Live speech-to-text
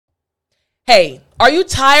Hey, are you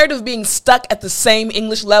tired of being stuck at the same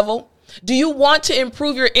English level? Do you want to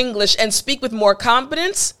improve your English and speak with more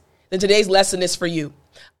confidence? Then today's lesson is for you.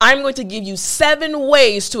 I'm going to give you 7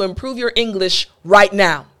 ways to improve your English right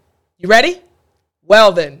now. You ready?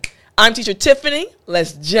 Well then, I'm Teacher Tiffany.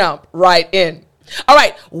 Let's jump right in. All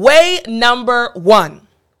right, way number 1.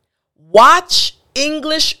 Watch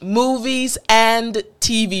English movies and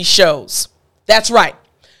TV shows. That's right.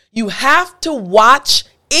 You have to watch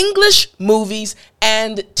English movies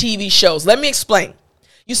and TV shows. Let me explain.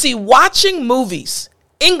 You see, watching movies,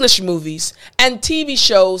 English movies, and TV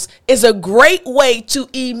shows is a great way to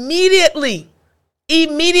immediately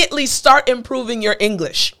start improving your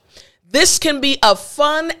English. This can be a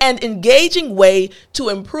fun and engaging way to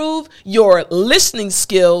improve your listening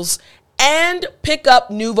skills and pick up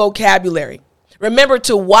new vocabulary. Remember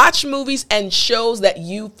to watch movies and shows that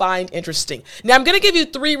you find interesting. Now, I'm going to give you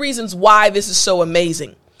 3 reasons why this is so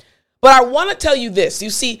amazing. But I want to tell you this. You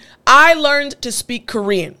see, I learned to speak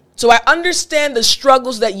Korean, so I understand the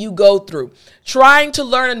struggles that you go through. Trying to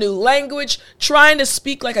learn a new language, trying to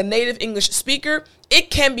speak like a native English speaker, it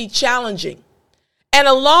can be challenging. And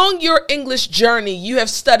along your English journey, you have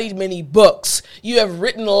studied many books. You have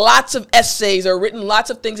written lots of essays or written lots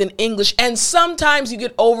of things in English. And sometimes you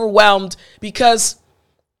get overwhelmed because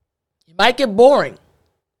it might get boring.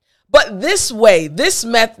 But this way, this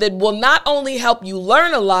method will not only help you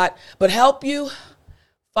learn a lot, but help you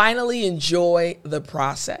finally enjoy the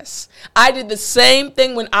process. I did the same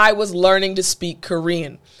thing when I was learning to speak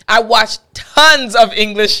Korean. I watched tons of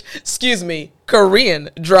Korean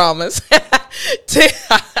dramas.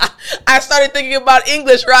 I started thinking about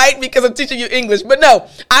English, right? Because I'm teaching you English. But no,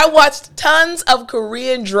 I watched tons of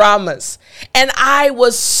Korean dramas. And I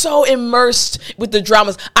was so immersed with the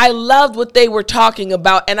dramas. I loved what they were talking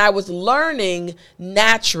about. And I was learning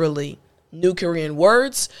naturally new Korean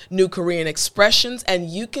words, new Korean expressions. And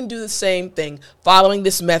you can do the same thing following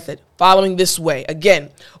this method, following this way.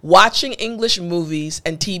 Again, watching English movies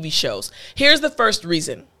and TV shows. Here's the first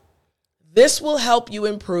reason. This will help you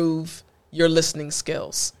improve your listening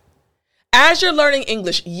skills. As you're learning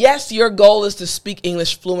English, yes, your goal is to speak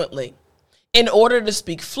English fluently. In order to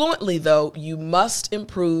speak fluently, though, you must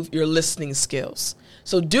improve your listening skills.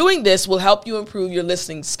 So doing this will help you improve your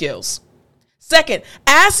listening skills. Second,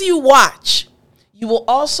 as you watch, you will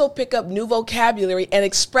also pick up new vocabulary and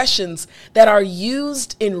expressions that are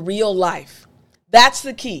used in real life. That's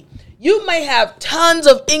the key. You may have tons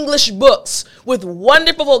of English books with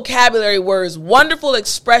wonderful vocabulary words, wonderful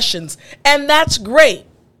expressions, and that's great.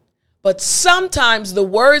 But sometimes the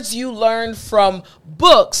words you learn from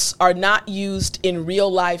books are not used in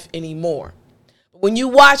real life anymore. When you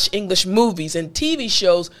watch English movies and TV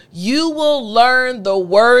shows, you will learn the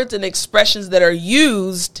words and expressions that are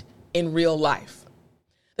used in real life.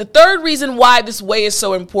 The third reason why this way is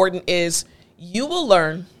so important is you will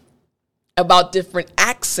learn about different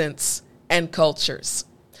accents and cultures.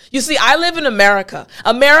 You see, I live in America.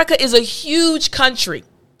 America is a huge country.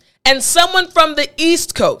 And someone from the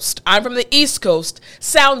East Coast, I'm from the East Coast,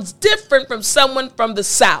 sounds different from someone from the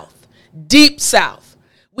South, deep South.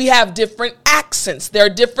 We have different accents. There are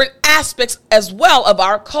different aspects as well of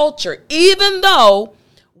our culture, even though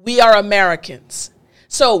we are Americans.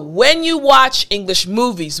 So when you watch English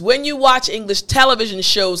movies, when you watch English television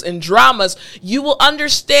shows and dramas, you will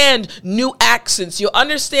understand new accents. You'll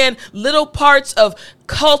understand little parts of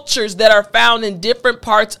cultures that are found in different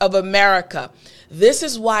parts of America. This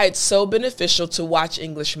is why it's so beneficial to watch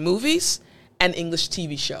English movies and English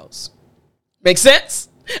TV shows. Make sense?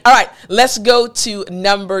 All right, let's go to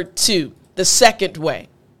number 2, the second way.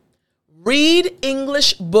 Read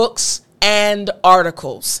English books and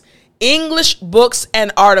articles. English books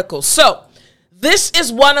and articles. So, this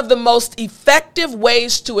is one of the most effective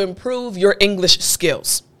ways to improve your English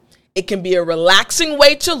skills. It can be a relaxing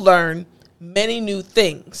way to learn many new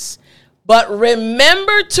things. But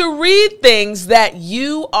remember to read things that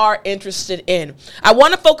you are interested in. I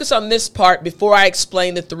want to focus on this part before I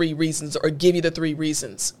explain the 3 reasons or give you the 3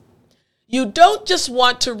 reasons. You don't just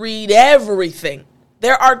want to read everything.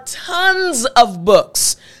 There are tons of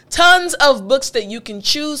books that you can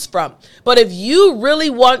choose from. But if you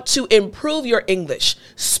really want to improve your English,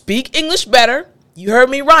 speak English better, you heard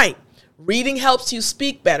me right. Reading helps you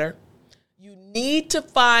speak better. You need to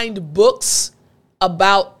find books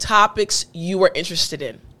about topics you are interested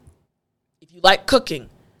in. If you like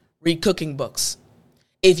cooking, read cooking books.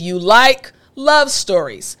 If you like love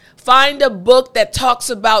stories, find a book that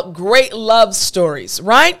talks about great love stories,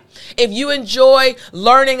 right? If you enjoy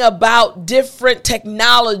learning about different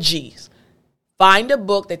technologies, Find a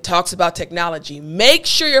book that talks about technology. Make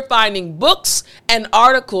sure you're finding books and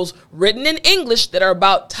articles written in English that are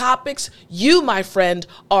about topics you, my friend,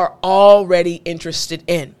 are already interested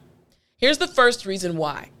in. Here's the first reason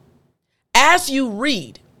why. As you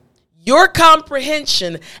read, your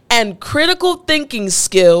comprehension and critical thinking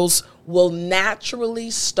skills will naturally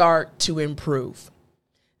start to improve.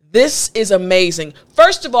 This is amazing.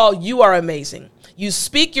 First of all, you are amazing. You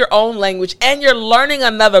speak your own language and you're learning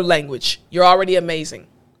another language. You're already amazing.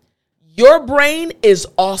 Your brain is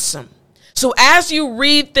awesome. So as you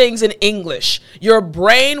read things in English, your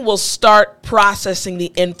brain will start processing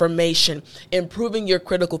the information, improving your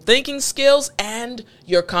critical thinking skills and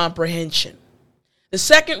your comprehension. The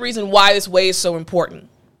second reason why this way is so important.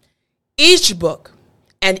 Each book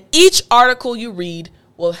and each article you read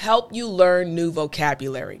will help you learn new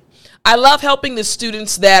vocabulary. I love helping the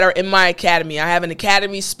students that are in my academy. I have an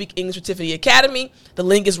academy, Speak English with Tiffany Academy. The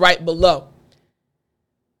link is right below.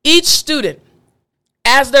 Each student,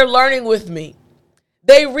 as they're learning with me,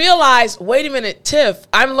 they realize, wait a minute, Tiff,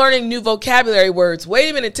 I'm learning new vocabulary words. Wait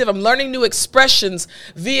a minute, Tiff, I'm learning new expressions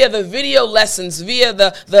via the video lessons, via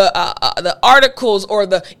the articles or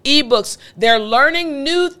the ebooks. They're learning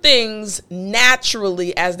new things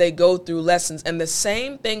naturally as they go through lessons. And the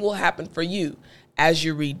same thing will happen for you. As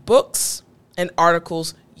you read books and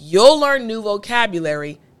articles, you'll learn new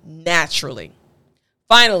vocabulary naturally.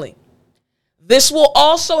 Finally, this will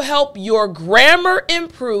also help your grammar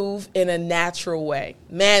improve in a natural way.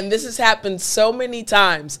 Man, this has happened so many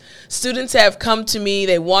times. Students have come to me.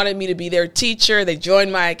 They wanted me to be their teacher. They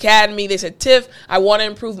joined my academy. They said, Tiff, I want to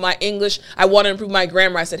improve my English. I want to improve my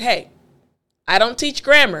grammar. I said, hey, I don't teach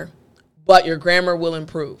grammar, but your grammar will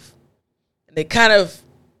improve. And they kind of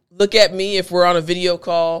look at me if we're on a video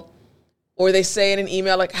call, or they say in an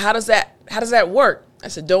email, like, how does that work? I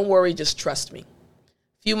said, don't worry, just trust me.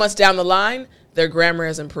 A few months down the line, their grammar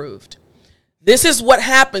has improved. This is what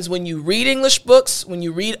happens when you read English books, when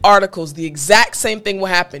you read articles. The exact same thing will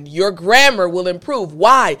happen. Your grammar will improve.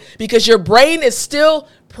 Why? Because your brain is still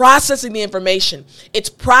processing the information. It's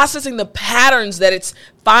processing the patterns that it's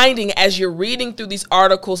finding as you're reading through these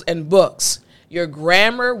articles and books. Your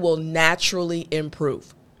grammar will naturally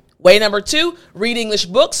improve. Way number 2, read English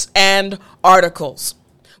books and articles.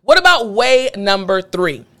 What about way number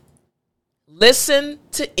 3? Listen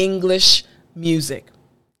to English music.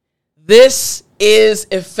 This is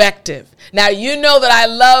effective. Now, you know that I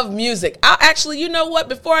love music. You know what?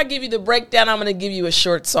 Before I give you the breakdown, I'm going to give you a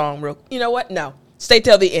short song. You know what? No. Stay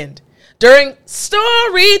till the end. During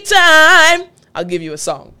story time, I'll give you a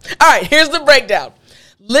song. All right, here's the breakdown.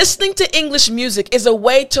 Listening to English music is a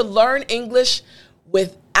way to learn English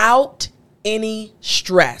without any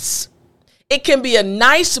stress. It can be a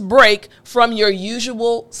nice break from your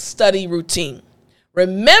usual study routine.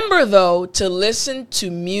 Remember, though, to listen to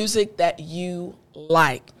music that you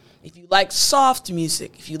like. If you like soft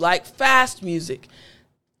music, if you like fast music,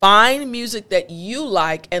 find music that you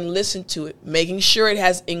like and listen to it, making sure it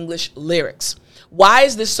has English lyrics. Why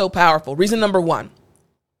is this so powerful? Reason number 1,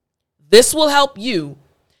 this will help you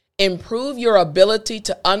improve your ability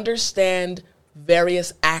to understand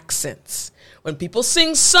various accents. When people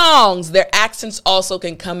sing songs, their accents also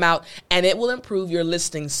can come out, and it will improve your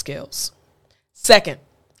listening skills. Second,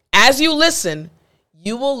 as you listen,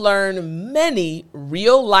 you will learn many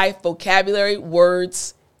real-life vocabulary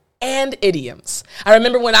words and idioms. I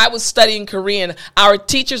remember when I was studying Korean, our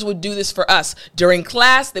teachers would do this for us. During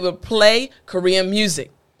class, they would play Korean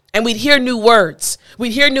music, and we'd hear new words.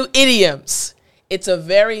 We'd hear new idioms. It's a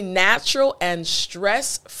very natural and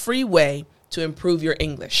stress-free way to improve your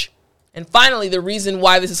English. And finally, the reason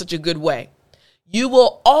why this is such a good way, you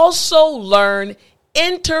will also learn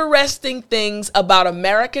interesting things about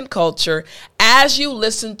American culture as you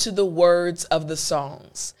listen to the words of the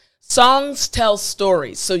songs. Songs tell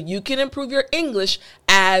stories, so you can improve your English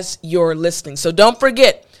as you're listening. So don't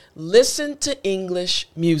forget, listen to English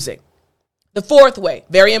music. The fourth way,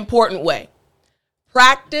 very important way,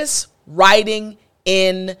 practice writing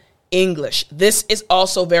in English. This is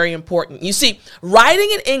also very important. You see, writing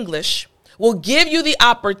in English will give you the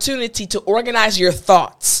opportunity to organize your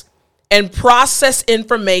thoughts and process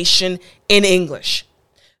information in English.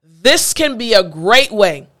 This can be a great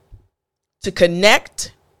way to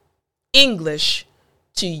connect English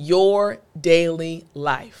to your daily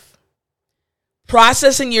life.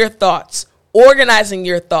 Processing your thoughts, organizing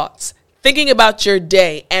your thoughts, thinking about your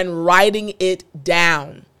day, and writing it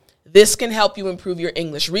down. This can help you improve your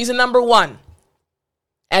English. Reason number 1,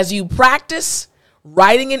 as you practice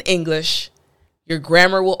writing in English, your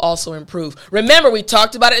grammar will also improve. Remember, we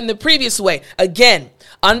talked about it in the previous way. Again,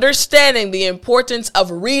 understanding the importance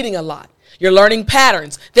of reading a lot. You're learning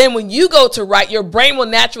patterns. Then when you go to write, your brain will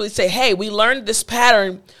naturally say, hey, we learned this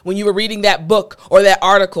pattern when you were reading that book or that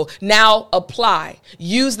article. Now apply.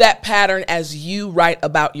 Use that pattern as you write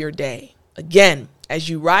about your day. Again, as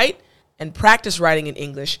you write and practice writing in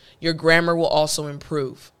English, your grammar will also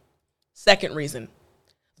improve. Second reason,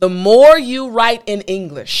 the more you write in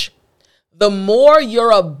English, the more your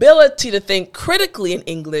ability to think critically in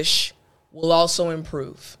English will also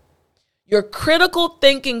improve. Your critical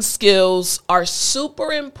thinking skills are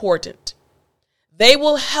super important. They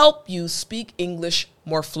will help you speak English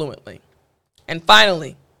more fluently. And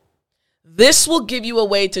finally, this will give you a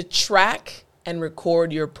way to track and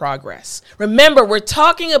record your progress. Remember, we're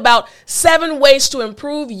talking about 7 ways to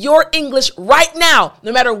improve your English right now,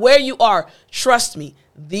 no matter where you are. Trust me,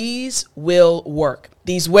 these will work.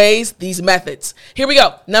 These ways, these methods. Here we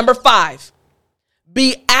go. Number 5.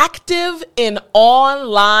 Be active in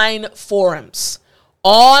online forums.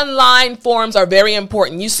 Online forums are very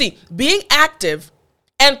important. You see, being active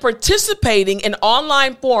and participating in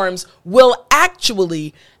online forums will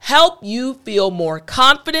actually help you feel more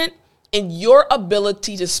confident in your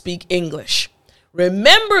ability to speak English.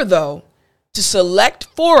 Remember, though, to select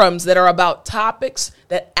forums that are about topics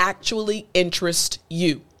that actually interest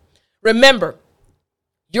you. Remember,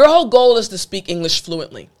 your whole goal is to speak English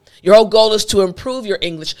fluently. Your whole goal is to improve your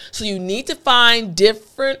English. So you need to find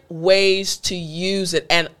different ways to use it.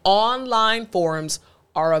 And online forums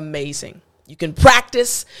are amazing. You can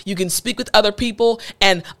practice, you can speak with other people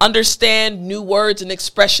and understand new words and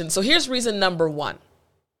expressions. So here's reason number 1.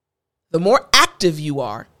 The more active you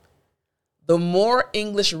are, the more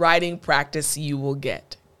English writing practice you will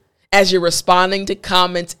get. As you're responding to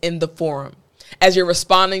comments in the forum, as you're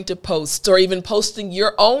responding to posts, or even posting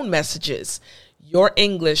your own messages, your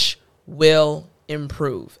English will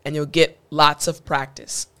improve and you'll get lots of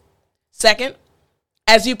practice. Second,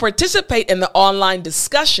 as you participate in the online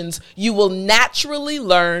discussions, you will naturally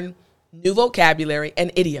learn new vocabulary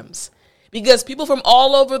and idioms because people from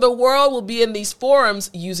all over the world will be in these forums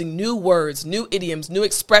using new words, new idioms, new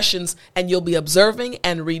expressions, and you'll be observing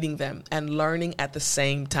and reading them and learning at the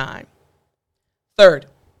same time. Third,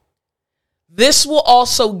 this will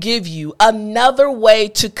also give you another way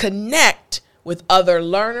to connect with other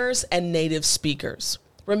learners and native speakers.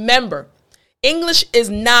 Remember, English is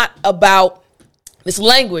not about, this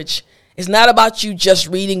language is not about you just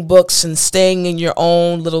reading books and staying in your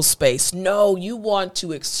own little space. No, you want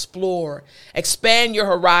to explore, expand your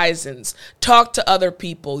horizons, talk to other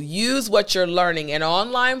people, use what you're learning, and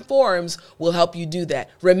online forums will help you do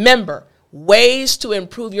that. Remember, ways to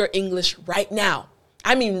improve your English right now.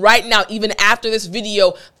 I mean, right now, even after this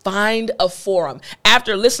video, find a forum.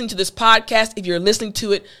 After listening to this podcast, if you're listening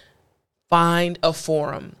to it, find a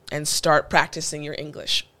forum and start practicing your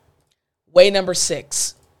English. Way number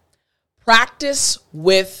 6, practice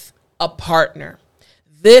with a partner.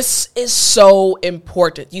 This is so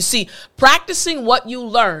important. You see, practicing what you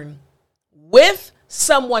learn with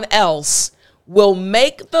someone else will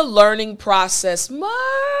make the learning process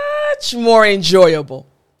much more enjoyable.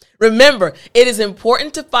 Remember, it is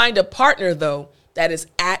important to find a partner, though, that is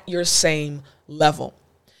at your same level.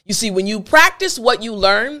 You see, when you practice what you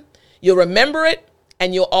learn, you'll remember it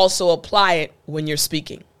and you'll also apply it when you're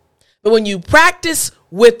speaking. But when you practice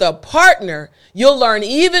with a partner, you'll learn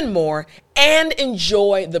even more and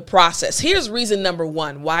enjoy the process. Here's reason number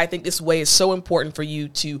 1 why I think this way is so important for you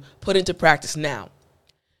to put into practice now.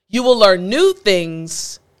 You will learn new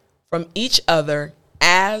things from each other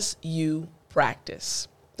as you practice.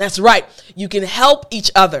 That's right. You can help each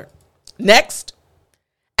other. Next,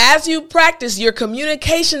 as you practice, your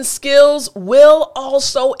communication skills will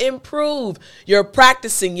also improve. You're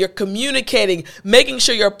practicing, you're communicating, making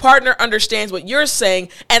sure your partner understands what you're saying,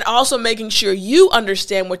 and also making sure you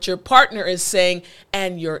understand what your partner is saying,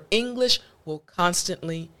 and your English will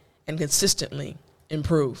constantly and consistently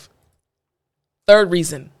improve. Third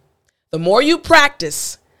reason, the more you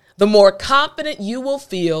practice, the more confident you will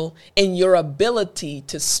feel in your ability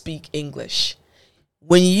to speak English.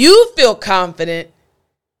 When you feel confident,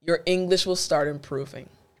 your English will start improving.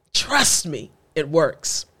 Trust me, it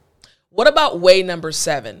works. What about way number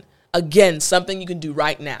 7? Again, something you can do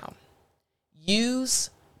right now.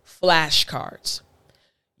 Use flashcards.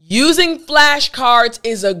 Using flashcards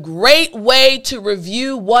is a great way to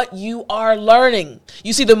review what you are learning.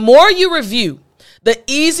 You see, the more you review, the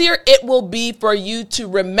easier it will be for you to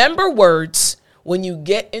remember words when you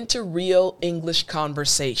get into real English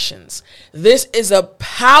conversations. This is a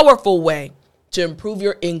powerful way to improve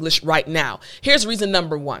your English right now. Here's reason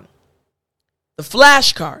number 1. The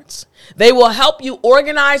flashcards. They will help you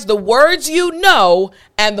organize the words you know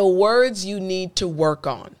and the words you need to work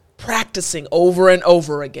on. practicing over and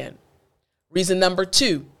over again. Reason number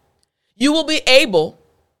 2, you will be able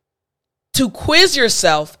to quiz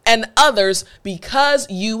yourself and others because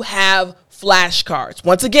you have flashcards.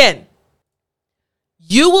 Once again,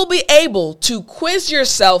 you will be able to quiz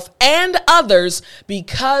yourself and others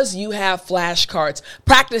because you have flashcards,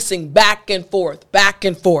 practicing back and forth, back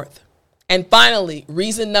and forth. And finally,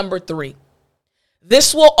 reason number 3,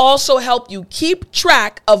 this will also help you keep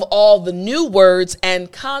track of all the new words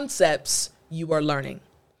and concepts you are learning.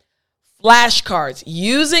 Flashcards.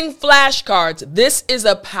 Using flashcards, this is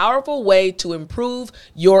a powerful way to improve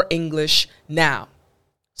your English now.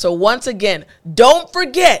 So once again, don't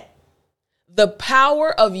forget the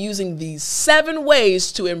power of using these 7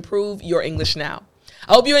 ways to improve your English now.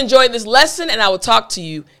 I hope you enjoyed this lesson, and I will talk to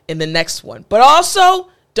you in the next one. But also,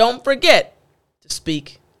 don't forget to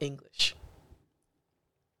speak English.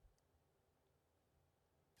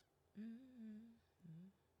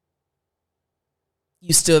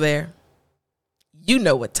 You still there? You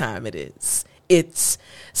know what time it is. It's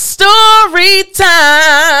story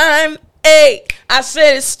time. Hey, I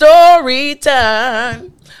said it's story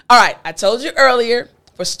time. All right, I told you earlier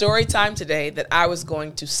for story time today that I was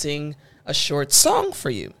going to sing a short song for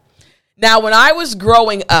you. Now, when I was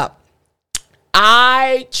growing up,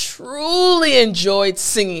 I truly enjoyed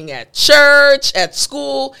singing at church, at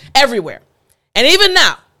school, everywhere. And even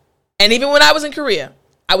now, and even when I was in Korea,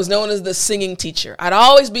 I was known as the singing teacher. I'd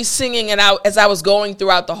always be singing as I was going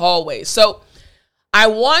throughout the hallways. So I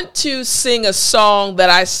want to sing a song that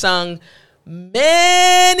I sung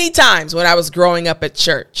many times when I was growing up at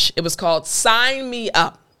church. It was called Sign Me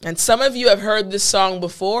Up. And some of you have heard this song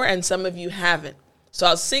before and some of you haven't. So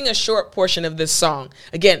I'll sing a short portion of this song.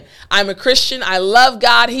 Again, I'm a Christian. I love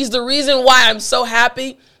God. He's the reason why I'm so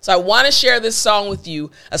happy. So I want to share this song with you,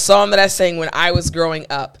 a song that I sang when I was growing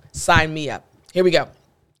up. Sign me up. Here we go.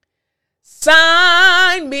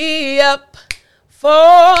 Sign me up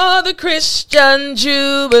for the Christian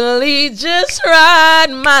Jubilee. Just write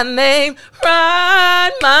my name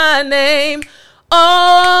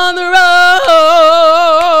on the road.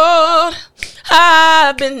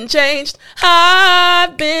 I've been changed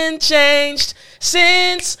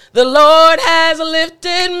since the Lord has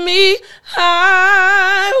lifted me.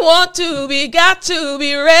 Got to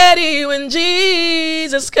be ready when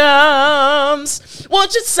Jesus comes.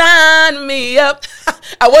 Won't you sign me up?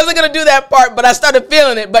 I wasn't going to do that part, but I started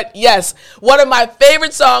feeling it. But yes, one of my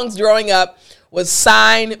favorite songs growing up was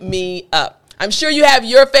Sign Me Up. I'm sure you have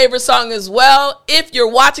your favorite song as well. If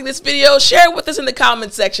you're watching this video, share it with us in the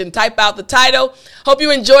comment section. Type out the title. Hope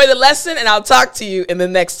you enjoy the lesson, and I'll talk to you in the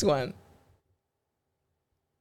next one.